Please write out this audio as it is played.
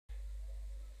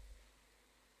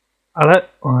Hello,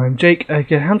 I'm Jake,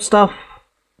 aka HamStuff.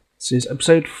 This is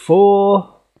episode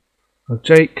 4 of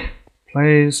Jake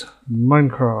Plays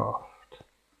Minecraft.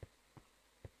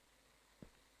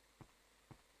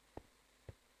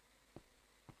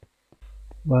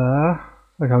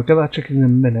 Okay, I'll get that chicken in a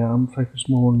minute. I'm focused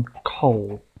more on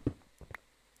coal.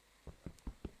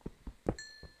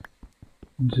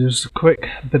 Just a quick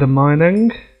bit of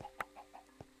mining.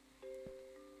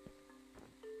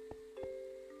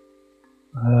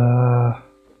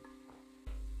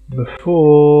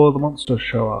 Before the monsters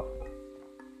show up.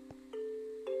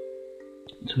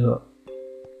 So,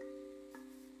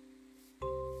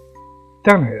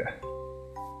 down here.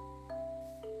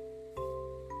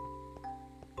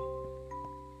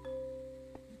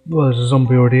 Well, there's a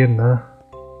zombie already in there.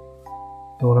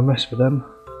 Don't want to mess with them.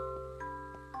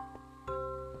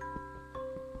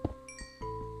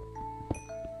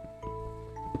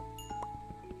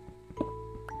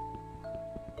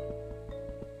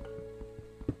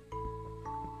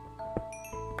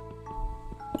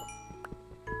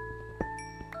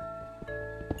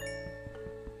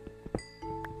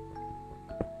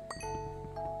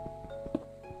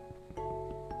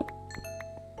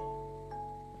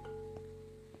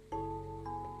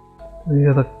 Any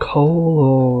other coal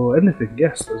or anything?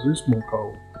 Yes, there is more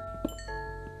coal.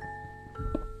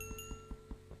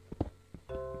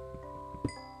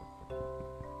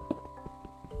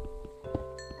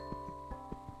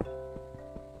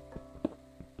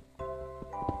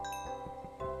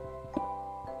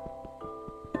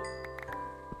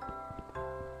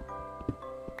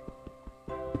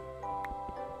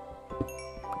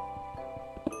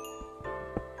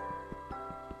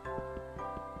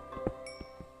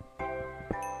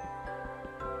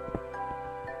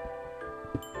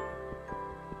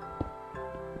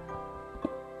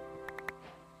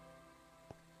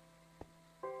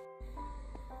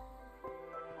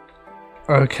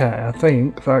 Okay, I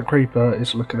think that creeper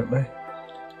is looking at me.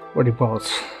 Well, he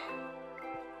was.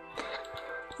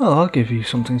 Well, I'll give you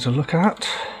something to look at.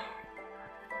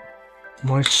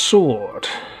 My sword.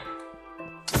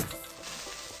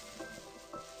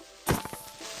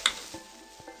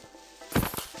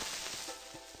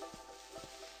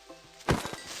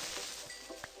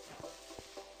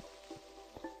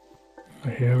 I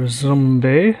hear a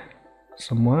zombie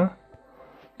somewhere.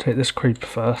 Take this creeper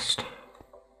first.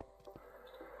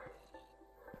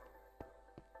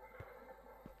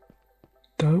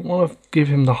 Don't want to give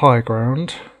him the high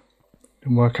ground.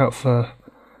 Didn't work out for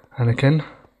Anakin.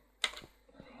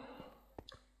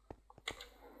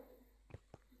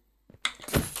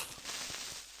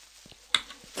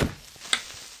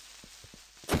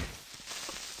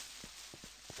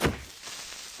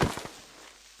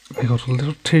 I got a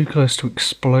little too close to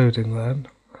exploding then.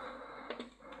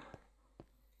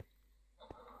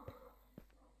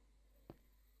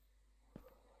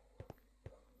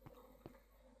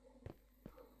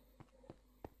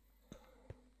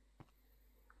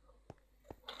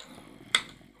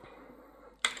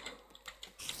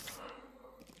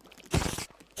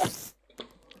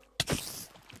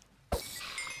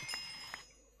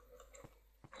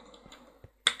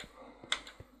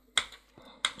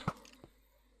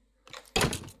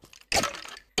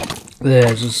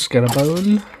 There's a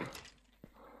skeleton.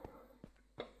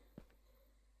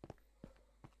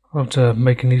 I'll have to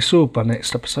make a new sword by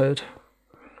next episode.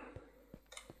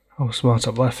 I'll smart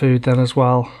up my food then as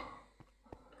well.